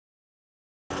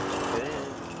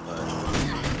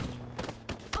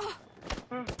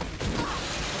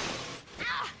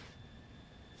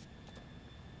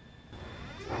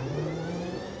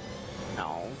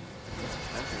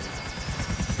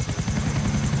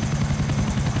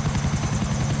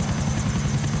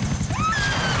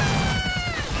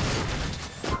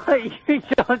You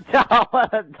jumped out,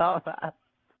 what a dumbass.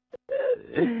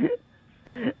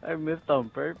 I missed on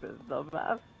purpose,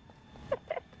 dumbass.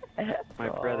 My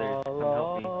brother, come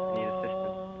help me. I need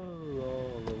assistance.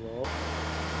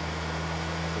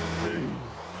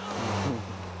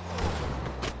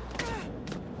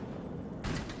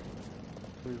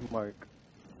 Who's Mark?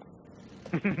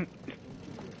 You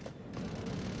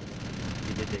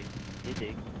dig. You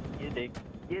dig. You dig.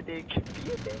 You dig.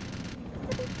 You dig.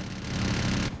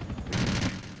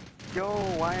 Yo,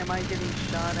 why am I getting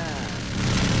shot at?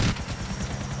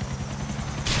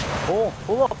 Oh,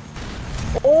 hold up!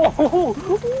 Oh,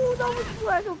 that was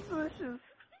random delicious.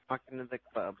 Walking to the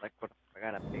club like what? I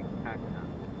got a big pack now.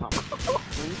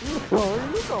 Where are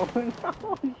you going?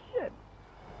 Holy shit!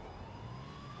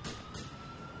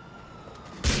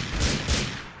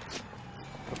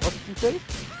 What did you say?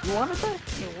 You wanted that?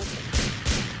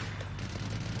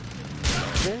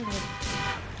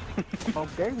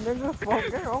 Okay, nigga.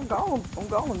 Okay, I'm gone.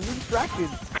 You distracted.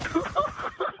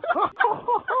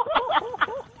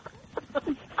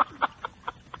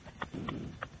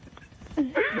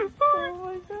 Oh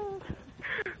my god.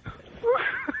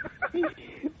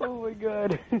 Oh my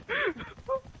god.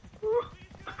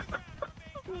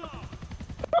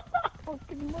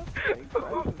 Fucking Mustang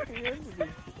crashes the end of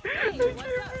this. Hey,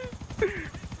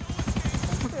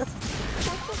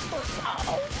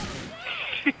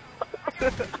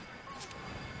 what's up?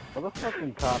 Well, the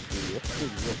fucking cop, dude.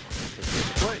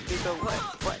 What, nigga,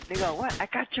 what, nigga, what? I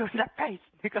got you in the face,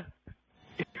 nigga.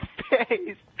 Your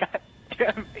face, god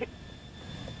damn it.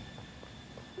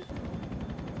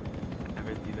 I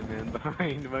see the man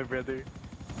behind my brother.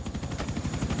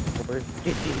 Where's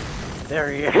Skitty? There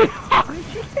he is.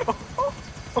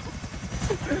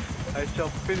 I shall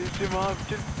finish him off,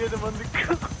 just get him on the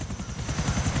go.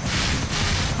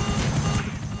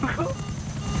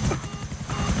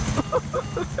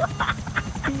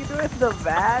 You in the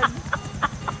van?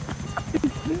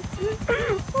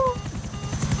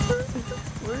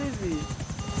 Where is he?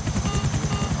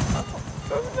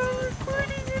 I'm not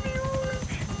recording anymore.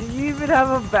 Do you even have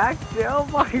a back tail,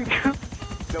 Mark?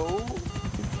 No.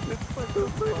 That's fucking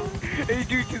funny. Hey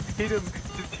dude, just hit him.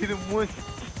 Just hit him once.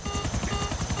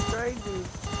 Try, dude.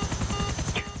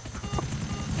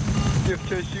 Just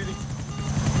try shooting.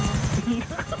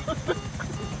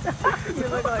 You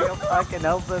look like a fucking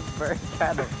helpless bird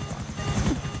kind of.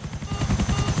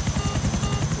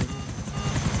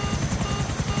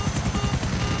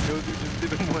 No dude, just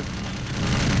hit him once.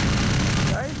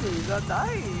 Try, dude. He's not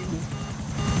dying.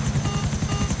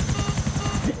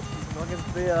 Fucking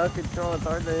stay out of control. It's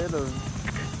hard to hit him.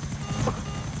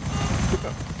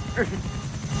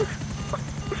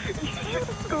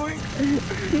 He's going.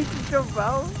 He can jump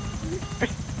out.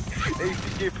 Hey,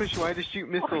 CJ, push Y to shoot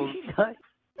missiles.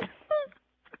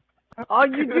 Oh,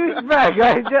 you douchebag!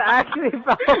 I just actually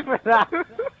fell for that.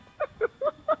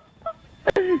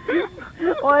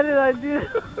 Why did I do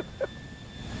that?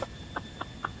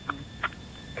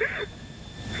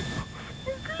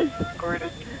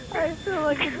 I feel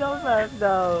like a dumbass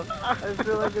now. I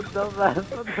feel like a dumbass.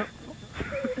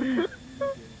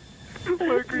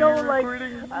 Mark, are No, you like,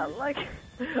 recording?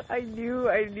 I knew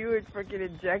it freaking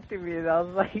injected me, and I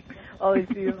was like, all I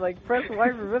see was like, press Y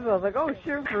for missile. I was like, oh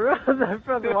shit, for real? And I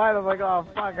pressed Y, and I'm like, oh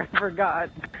fuck, I forgot.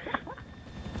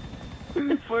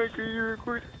 Mark, are you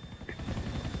recording?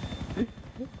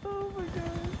 Oh my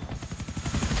god.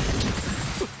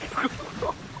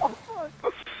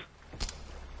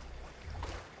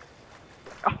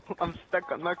 Oh, I'm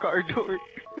stuck on my car door.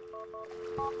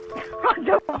 I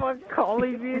don't want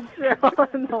calling me and shit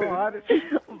in the water.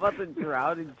 I'm about to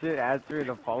drown and shit answering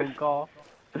a phone call.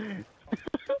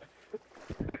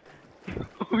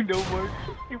 Oh no, Mark.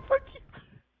 You fucking.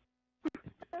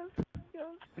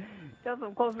 Yes,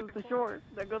 I'm closest to shore.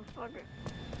 That goes fucking.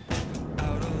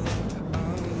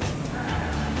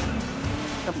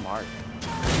 The Mark.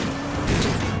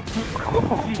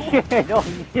 Oh shit, oh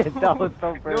shit, that was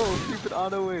so perfect. No, stupid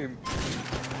auto aim.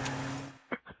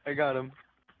 I got him.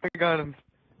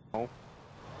 Oh.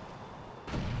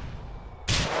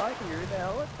 What? You're the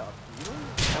helicopter.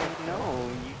 I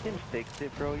know, you can fix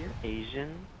it, bro. You're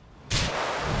Asian.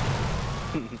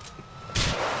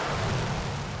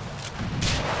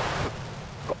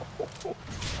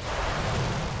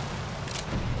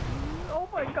 Oh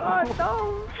my god,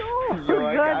 no, no! Yo,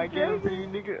 God I get him for you,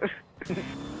 nigga.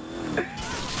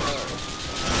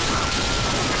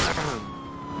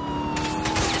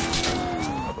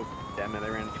 Oh, damn it, I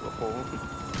ran into a pole.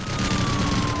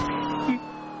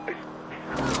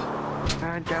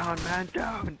 Man down, man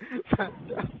down, man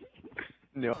down.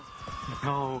 No.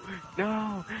 No,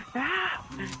 no, no,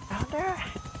 don't do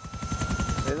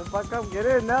it. Hurry the fuck up, get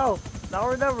in now. Now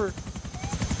or never.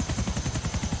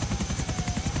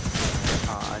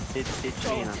 Ditch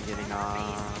me and I'm getting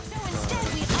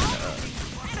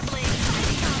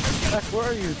Mac, where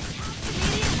are you?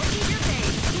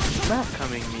 Mac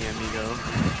coming, mi amigo.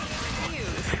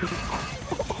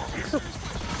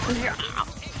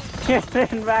 Get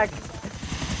in, Mac.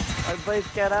 Our place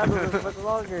can't handle this much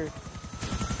longer.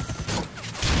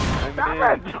 I'm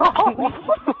in.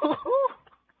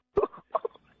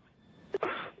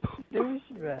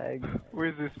 Douchebag.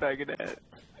 Where's this faggot at?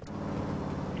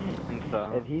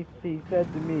 And he said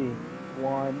to me,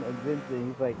 Juan and Vincent,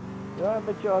 he's like, you know, I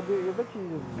bet you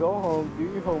just go home, do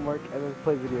your homework, and then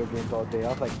play video games all day. I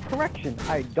was like, correction,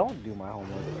 I don't do my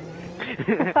homework.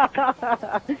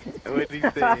 What did he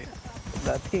say?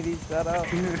 Nothing, he shut up.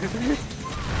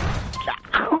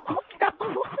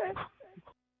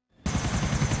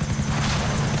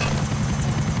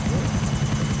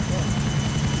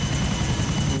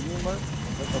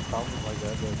 That's a problem like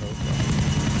that, there's no problem.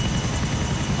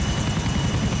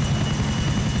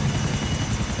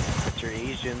 You're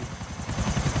Asian.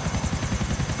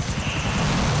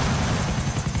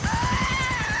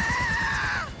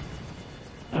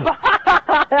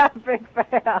 Big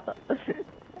fail.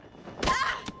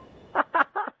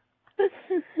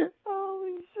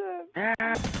 Holy shit.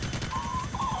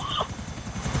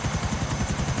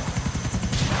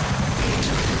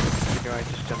 I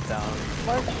just jumped down.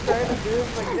 Mark's trying to do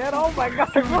this again. Oh my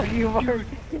god, fuck you, Mark.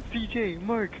 CJ,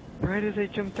 Mark, right as I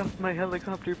jumped off my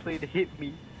helicopter plane to hit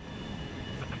me.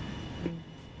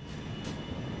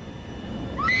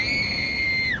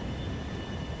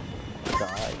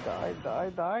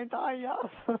 Die, yes.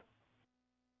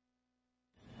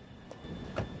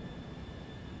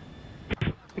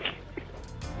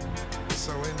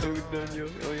 So in the yo,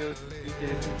 CJ,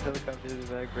 helicopter in the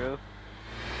back, bro.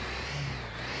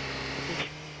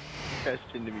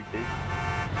 Crashed into me, bitch.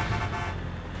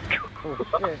 Oh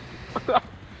shit.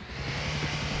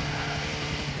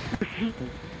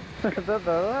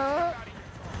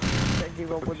 Can't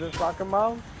keep up with this soccer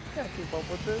mom. Can't keep up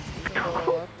with this.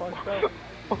 That's fucked up.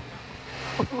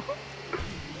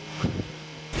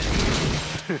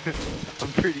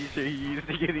 I'm pretty sure he used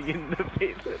to getting in the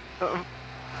face with them.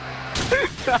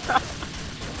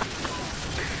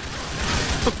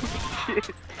 Oh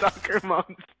shit, soccer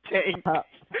mom's tank.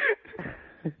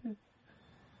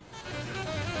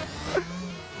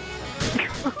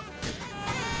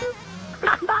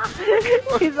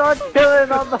 He's all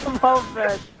chilling on the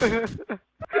moped.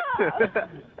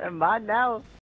 Am I now?